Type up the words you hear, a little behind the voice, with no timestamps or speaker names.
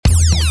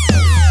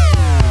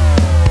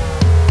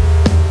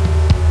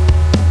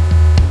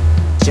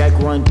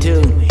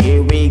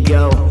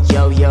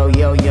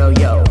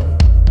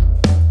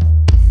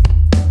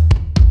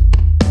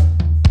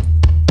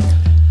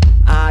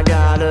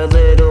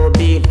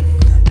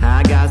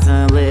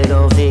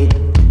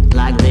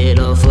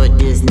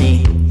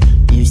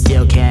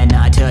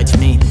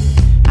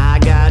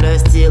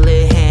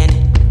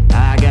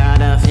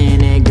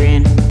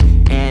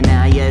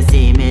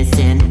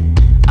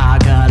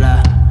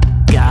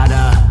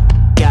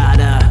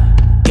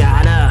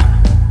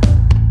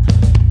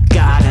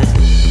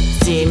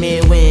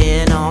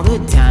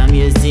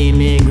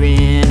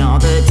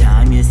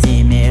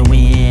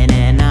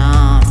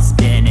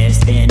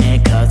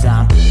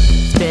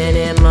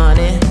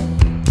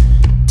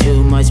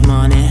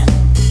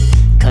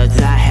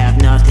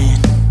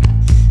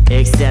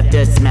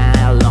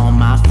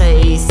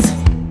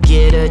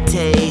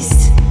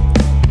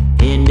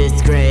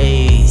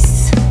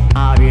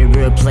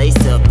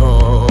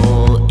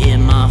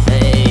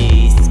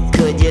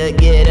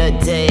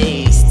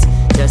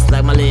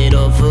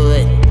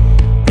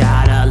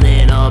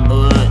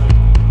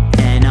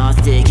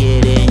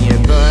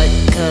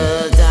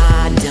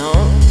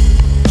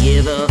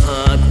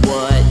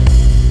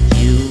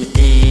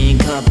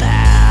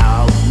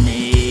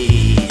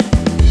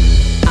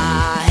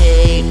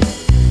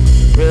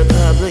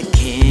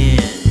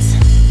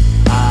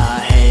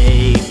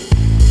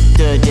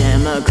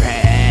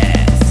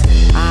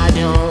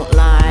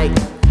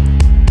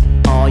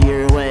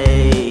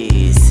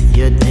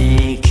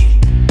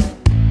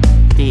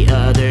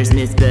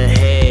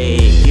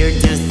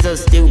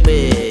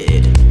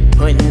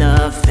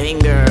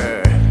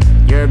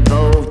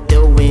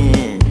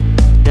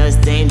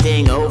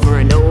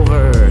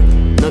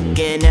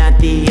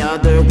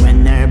other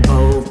when they're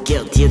both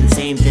guilty of the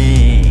same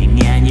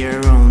thing, and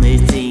you're only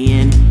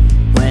seeing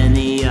when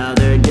the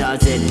other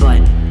does it.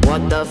 But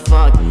what the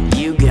fuck,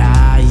 you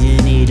guys,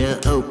 you need to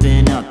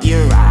open up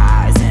your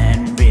eyes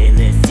and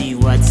really see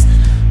what's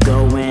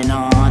going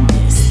on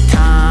this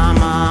time.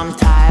 I'm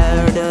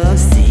tired of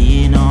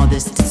seeing all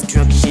this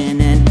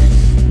destruction, and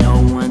no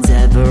one's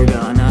ever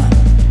gonna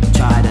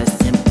try to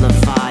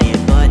simplify it.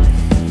 But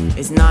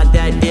it's not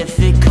that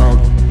difficult.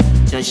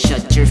 Just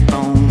shut your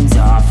phones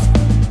off,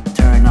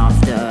 turn off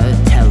the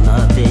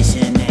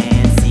television,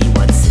 and see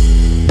what's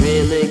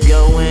really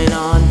going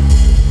on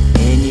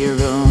in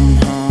your own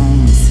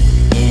homes,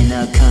 in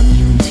a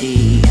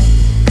community.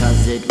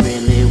 Cause it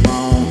really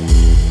won't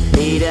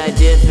be that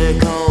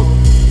difficult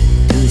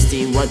to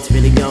see what's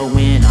really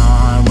going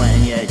on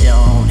when you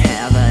don't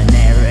have a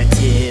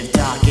narrative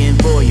talking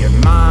for your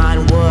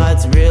mind.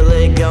 What's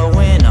really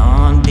going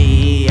on?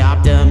 Be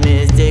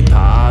optimistic,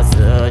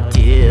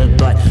 positive,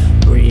 but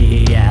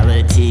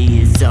reality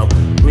is so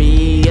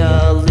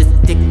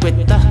realistic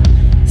with the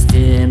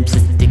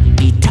simplistic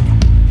beat.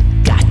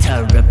 Got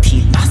to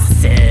repeat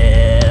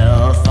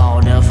myself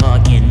all the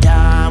fucking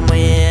time.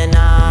 When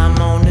I'm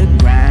on the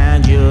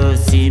grind, you'll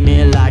see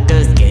me like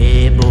a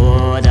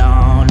skateboard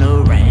on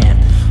a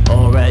ramp,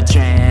 or a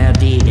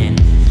tramp eating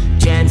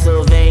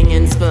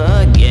Transylvanian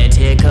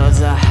spaghetti.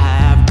 Cause I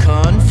have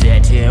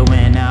confetti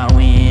when I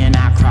win,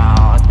 I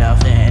cross the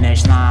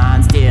finish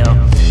line still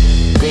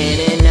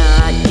grinning,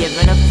 not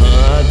giving a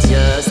fuck,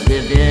 just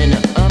living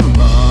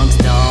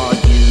amongst all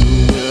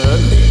you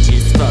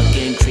religious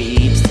fucking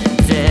creeps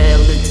and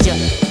zealots. You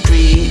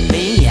creep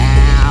me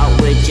out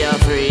with your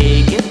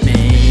freaking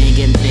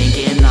thing,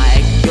 thinking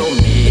like your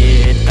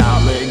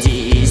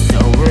mythology's so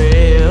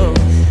real,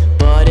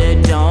 but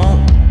it don't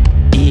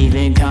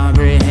even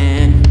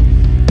comprehend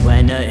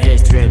when the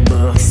history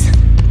books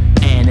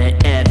and the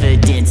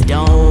evidence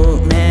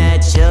don't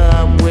match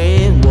up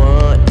with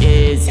what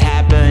is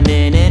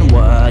happening and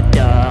what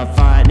the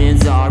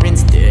findings are.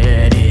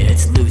 Instead,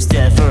 it's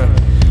Lucifer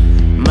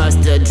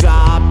must have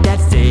dropped that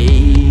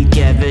fake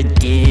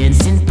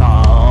evidence and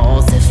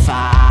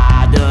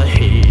falsify the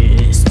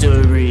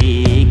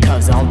history.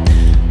 Cause all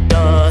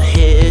the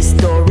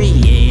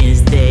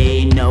historians,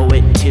 they know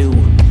it too.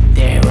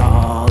 They're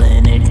all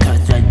in it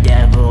cause the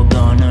devil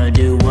gonna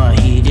do what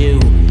he do.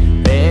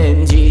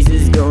 And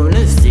Jesus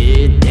gonna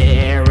sit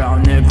there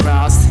on the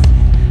cross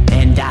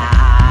and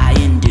die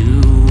and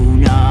do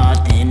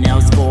nothing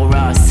else for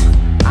us.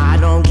 I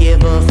don't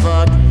give a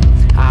fuck,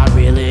 I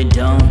really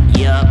don't,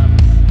 yup.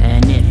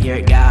 And if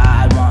your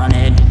God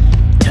wanted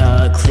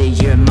to clear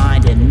your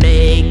mind and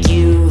make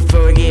you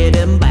forget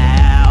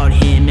about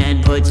him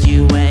and put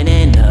you in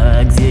an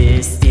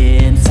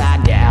existence I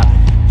doubt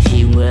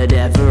he would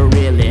ever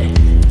really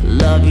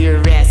love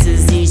your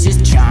asses. He's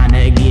just trying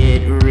to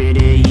get rid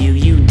of you.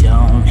 You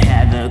don't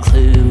have a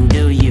clue,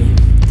 do you?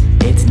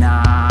 It's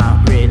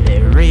not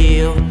really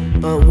real,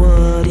 but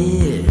what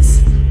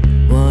is?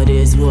 What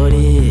is? What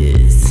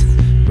is?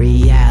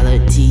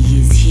 Reality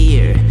is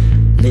here.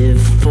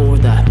 Live for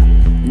the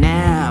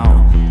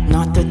now,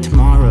 not the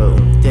tomorrow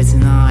that's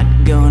not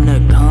gonna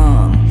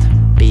come,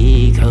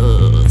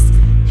 because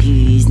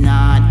he's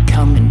not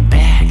coming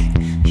back.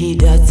 He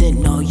doesn't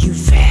know you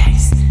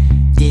facts.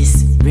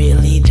 This,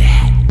 really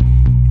that,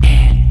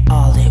 and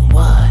all it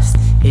was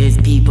is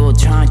people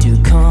trying to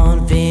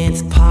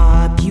convince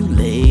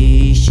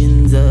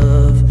populations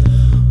of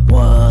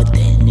what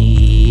they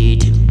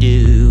need to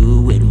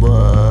do and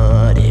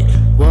what it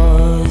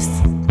was.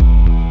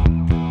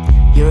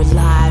 Your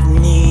life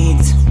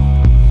needs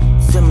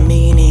some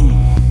meaning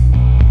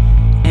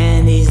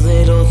and these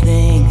little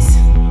things.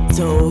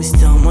 So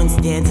someone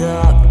stands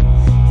up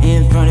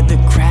in front of the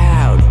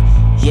crowd,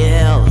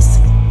 yells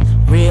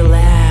real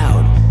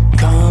loud,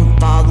 come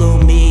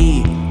follow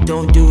me,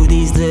 don't do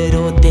these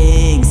little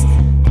things,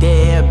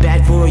 they're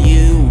bad for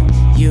you.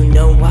 You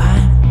know why?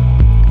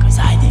 Cause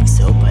I think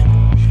so, but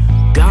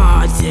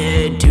God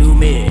said to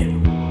me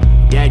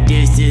that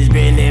this is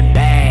really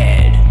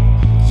bad.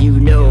 You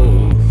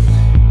know,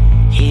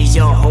 he's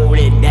your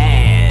holy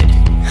dad.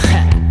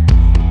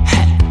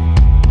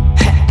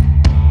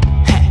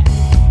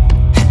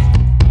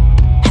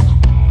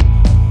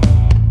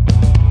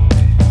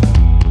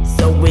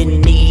 So we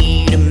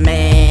need a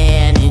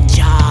man in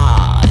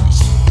charge,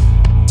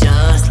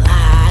 just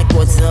like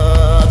what's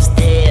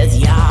upstairs,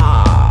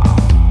 y'all.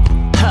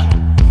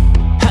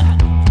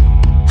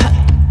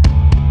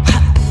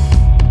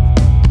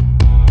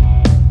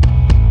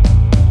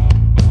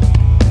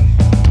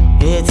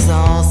 It's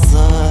all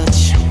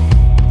such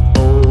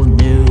old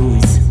news.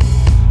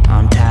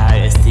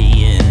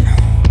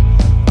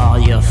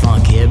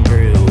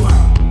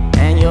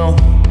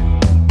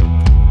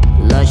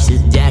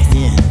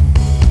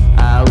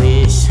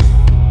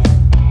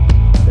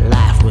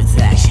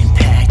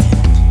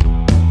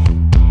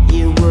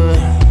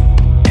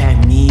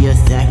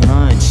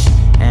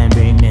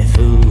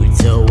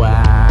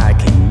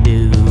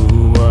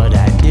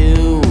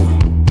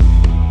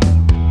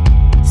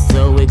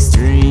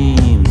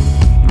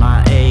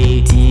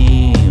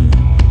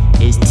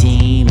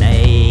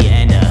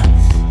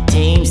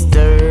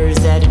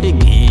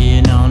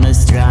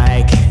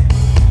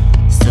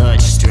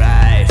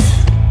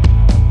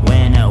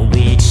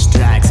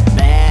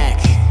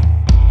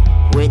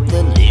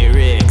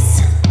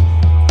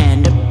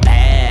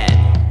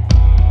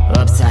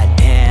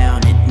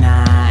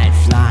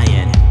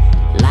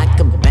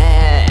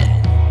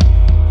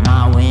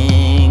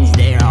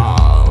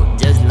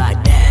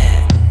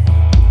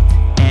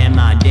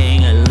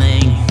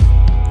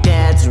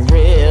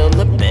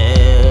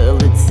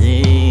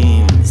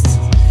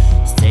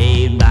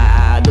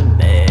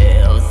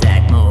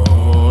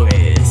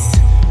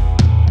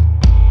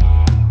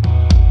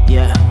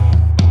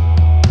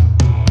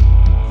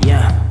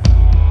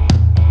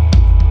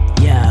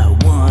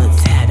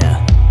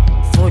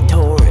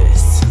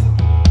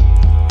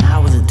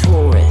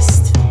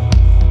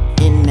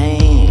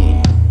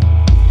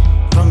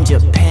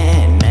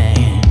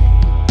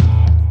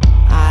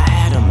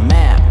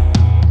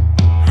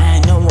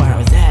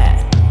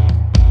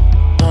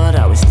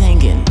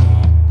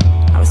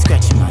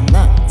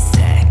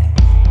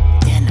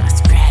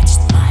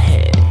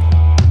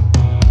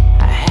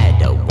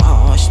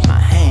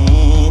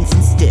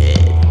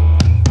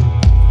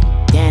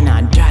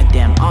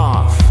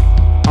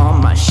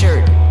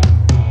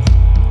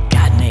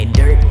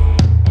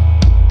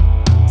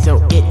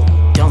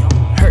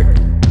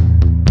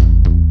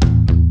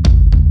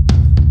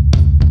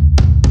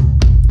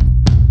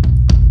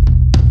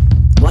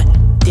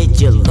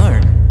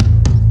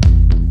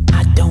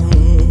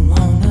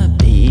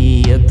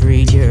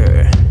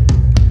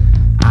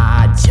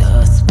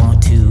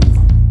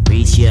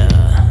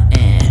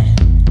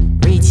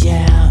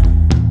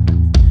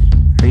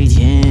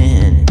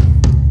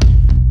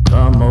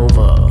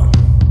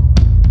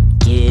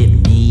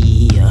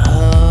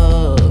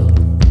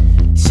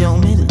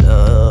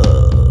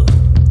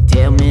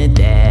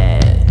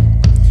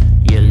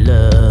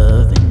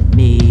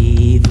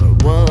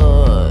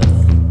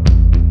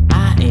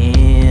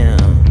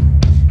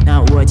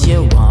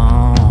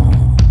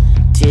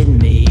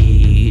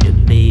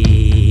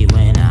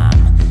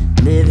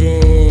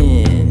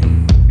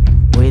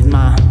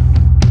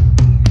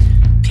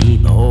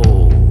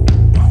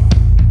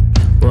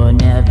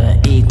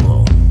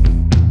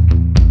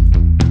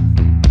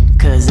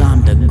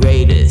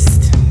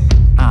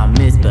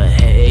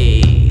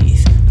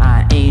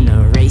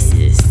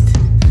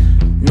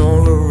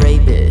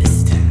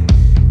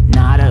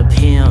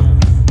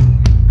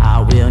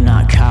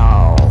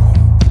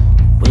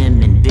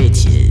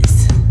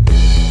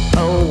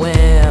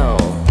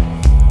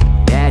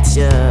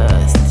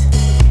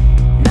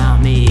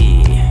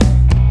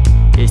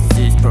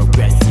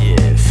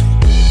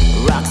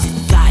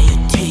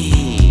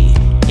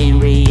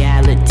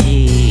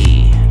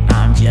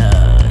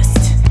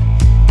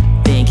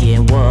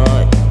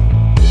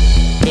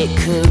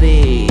 could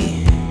be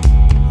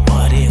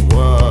what it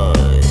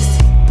was.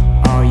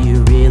 Are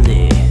you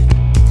really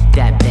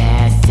that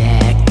bad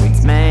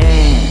backwards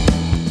man?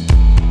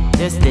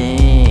 Just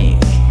think,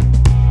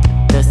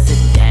 the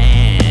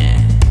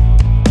sedan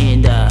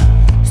in the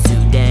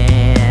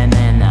Sudan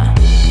and the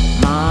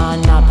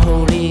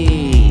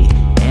Monopoly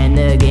and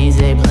the games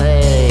they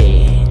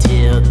play.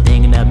 Till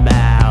thinking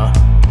about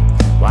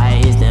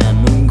why is the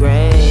moon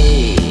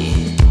gray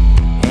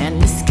and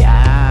the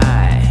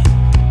sky,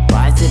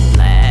 why is it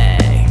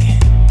black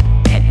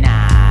at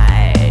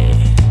night?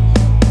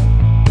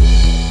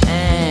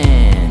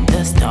 And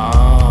the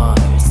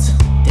stars,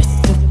 they're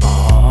so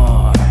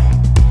far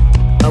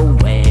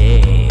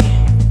away.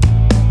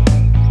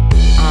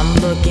 I'm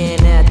looking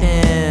at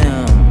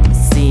them,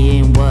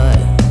 seeing what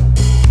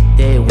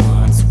they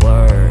once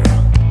were,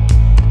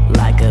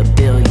 like a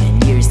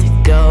billion years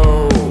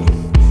ago.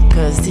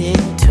 'Cause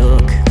it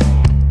took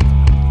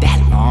that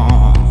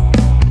long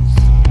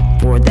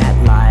for that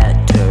light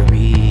to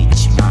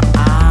reach my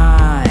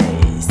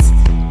eyes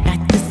at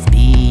the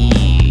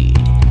speed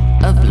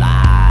of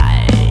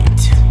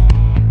light.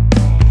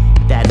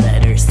 That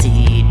letter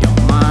C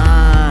don't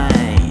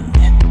mind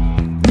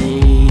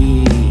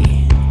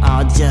me.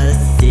 I'll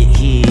just sit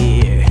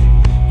here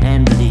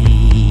and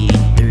bleed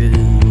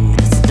through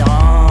the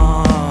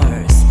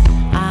stars.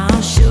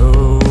 I'll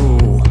show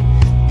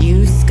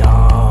you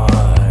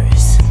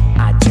scars.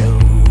 I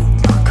drove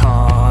my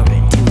car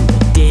into a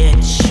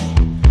ditch.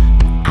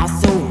 I'm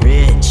so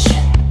rich,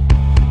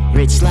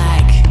 rich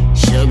like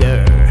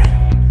sugar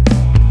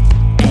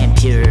and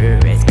pure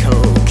as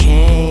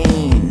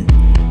cocaine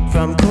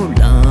from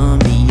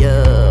Colombia.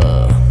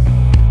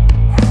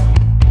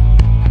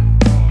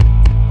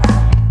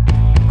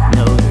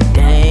 Notre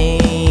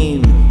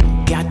Dame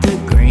got the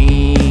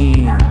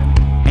green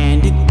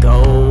and the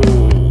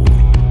gold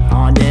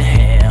on the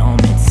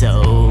helmet, so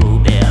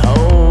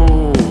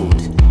behold,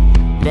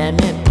 let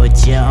me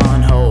put you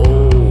on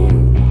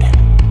hold.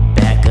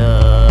 Back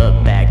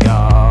up, back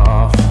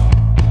off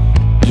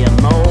your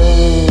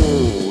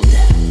mold.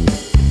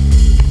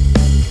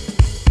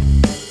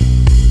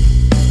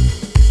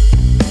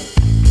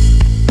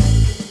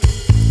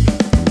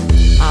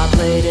 I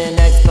played an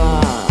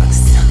Xbox,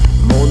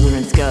 Mulder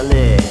and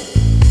Scully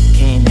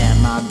came at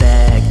my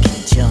back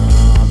and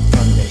jumped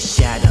from the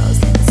shadows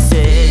and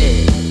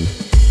said,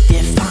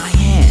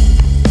 "Defiant,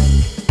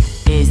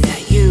 is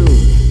that you?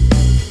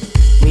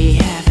 We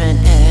have an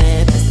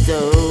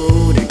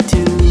episode or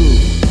two."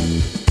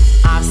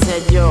 I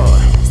said, "You're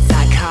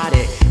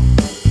psychotic,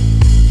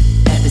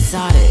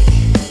 episodic.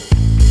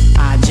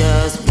 I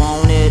just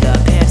wanted a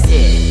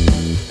Pepsi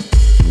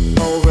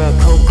or a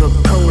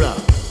Coca-Cola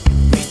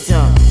with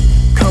some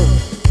Coke."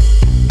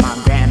 My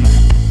grandma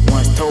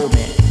once told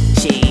me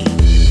she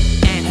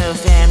and her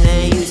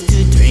family used to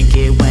drink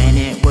it when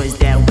it was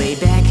that way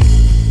back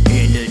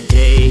in the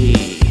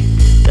day,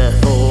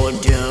 before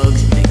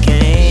drugs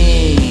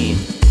became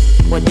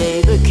what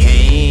they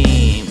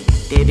became.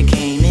 They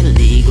became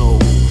illegal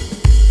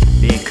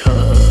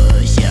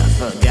because you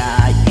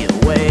forgot your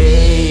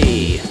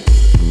way.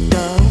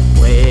 The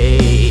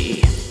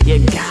way you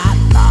got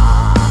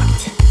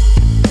locked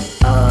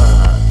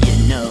up, you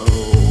know.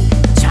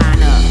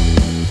 China,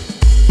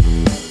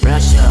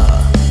 Russia,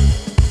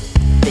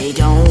 they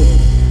don't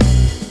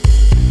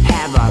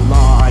have a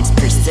large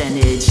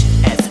percentage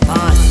as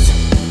us.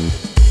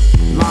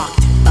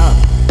 Locked up,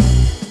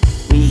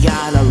 we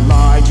got a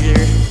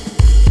larger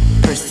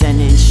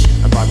percentage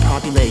of our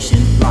population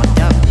locked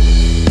up.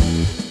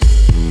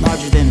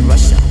 Larger than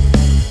Russia,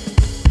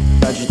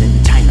 larger than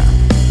China.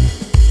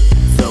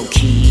 So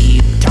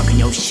keep talking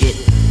your shit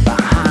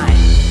behind.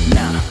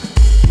 Nah,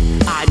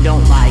 I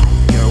don't like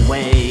your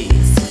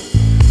ways.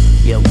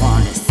 You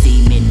wanna see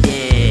me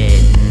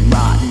dead and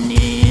rotten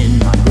in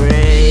my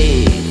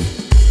grave.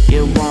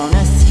 You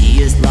wanna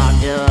see us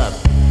locked up.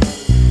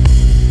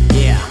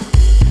 Yeah,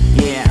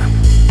 yeah,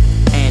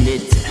 and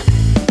it's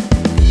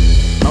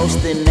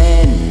mostly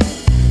men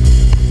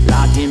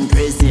locked in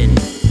prison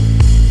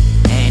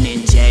and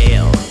in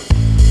jail.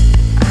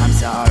 I'm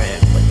sorry,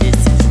 but this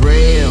is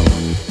real,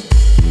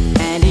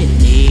 and it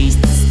needs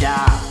to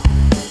stop.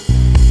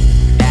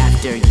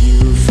 After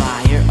you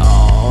fire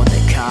all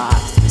the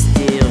cops, we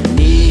still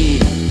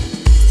need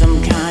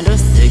some kind of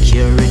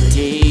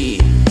security,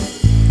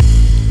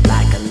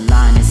 like a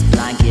Linus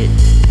blanket,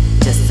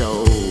 just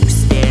so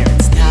stare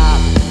and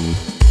stop.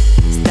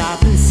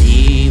 Stop and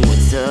see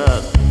what's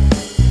up.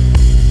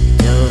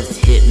 Just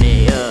hit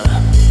me up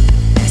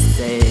and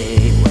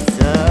say what's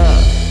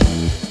up.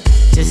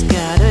 Just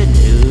gotta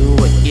do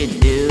what you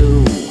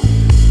do.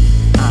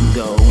 I'm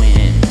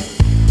going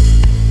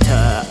to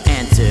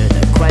answer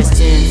the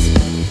questions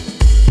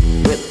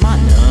with my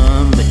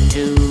number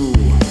 2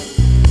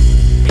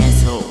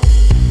 pencil.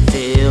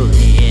 Fill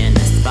in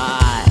the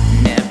spot,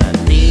 never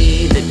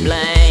leave it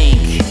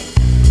blank.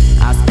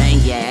 I'll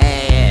spank your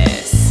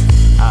ass,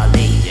 I'll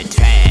leave you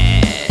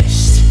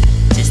trashed.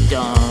 Just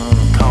don't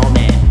call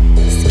me,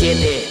 skip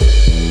it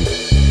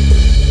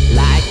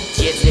like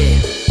Jiffy.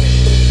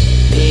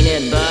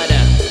 Peanut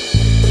butter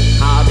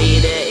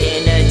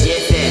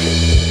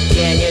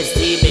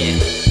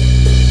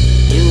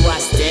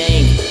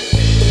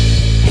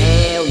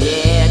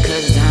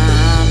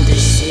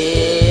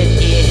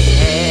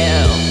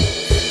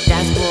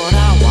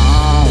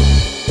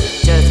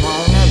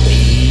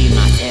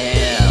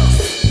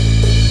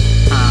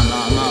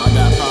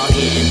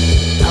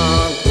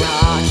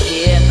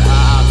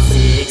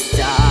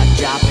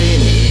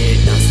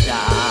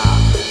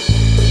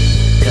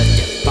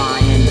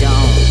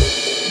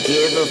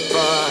a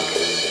fuck.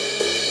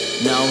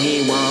 No,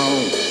 he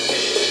won't.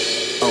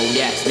 Oh,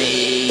 that's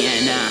me,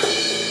 and I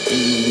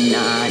do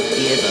not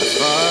give a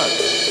fuck.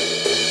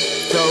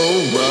 So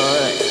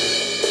what?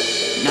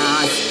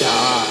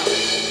 Non-stop.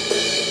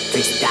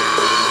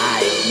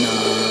 Freestyle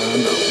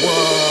number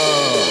one.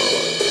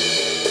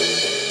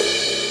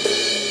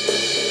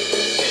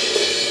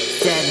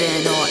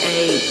 7 or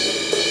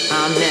 8,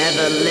 I'm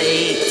never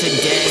late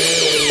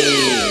today.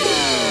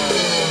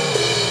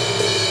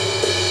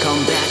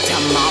 Come back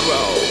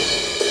tomorrow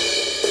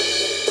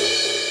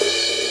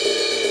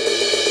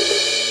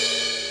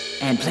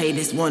and play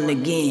this one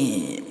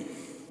again.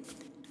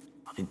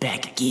 I'll be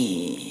back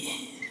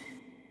again.